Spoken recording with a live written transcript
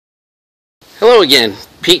Hello again,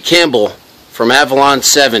 Pete Campbell from Avalon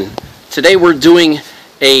 7. Today we're doing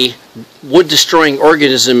a wood destroying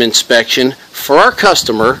organism inspection for our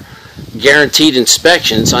customer, Guaranteed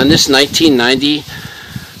Inspections, on this 1990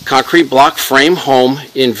 concrete block frame home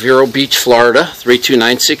in Vero Beach, Florida,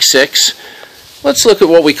 32966. Let's look at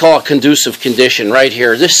what we call a conducive condition right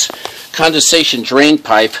here. This condensation drain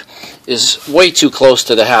pipe is way too close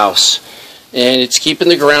to the house and it's keeping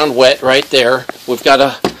the ground wet right there. We've got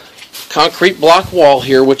a concrete block wall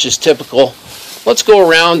here, which is typical. Let's go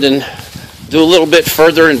around and do a little bit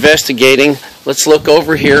further investigating. Let's look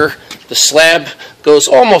over here. The slab goes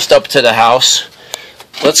almost up to the house.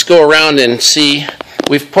 Let's go around and see.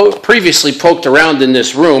 We've previously poked around in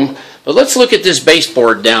this room, but let's look at this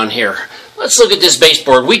baseboard down here. Let's look at this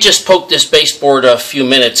baseboard. We just poked this baseboard a few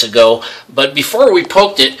minutes ago, but before we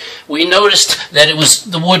poked it, we noticed that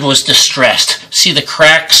the wood was distressed. See the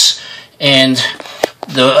cracks and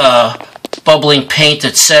the bubbling paint,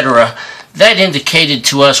 etc. That indicated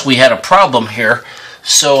to us we had a problem here.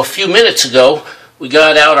 So a few minutes ago, we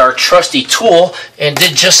got out our trusty tool and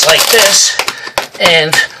did just like this,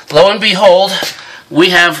 and lo and behold, we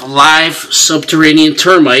have live subterranean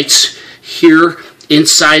termites here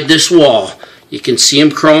inside this wall. You can see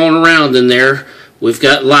them crawling around in there. We've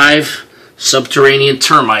got live subterranean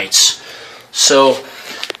termites. So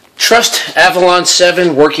trust Avalon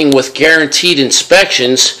 7 working with Guaranteed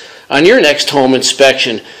Inspections on your next home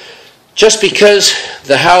inspection. Just because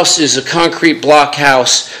the house is a concrete block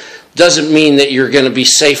house doesn't mean that you're going to be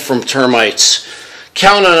safe from termites.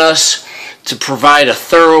 Count on us to provide a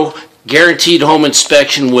thorough, guaranteed home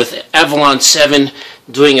inspection with Avalon 7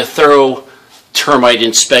 doing a thorough termite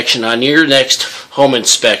inspection on your next home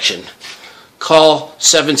inspection. Call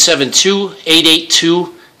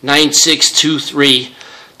 772-882-9623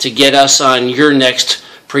 to get us on your next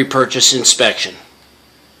pre-purchase inspection.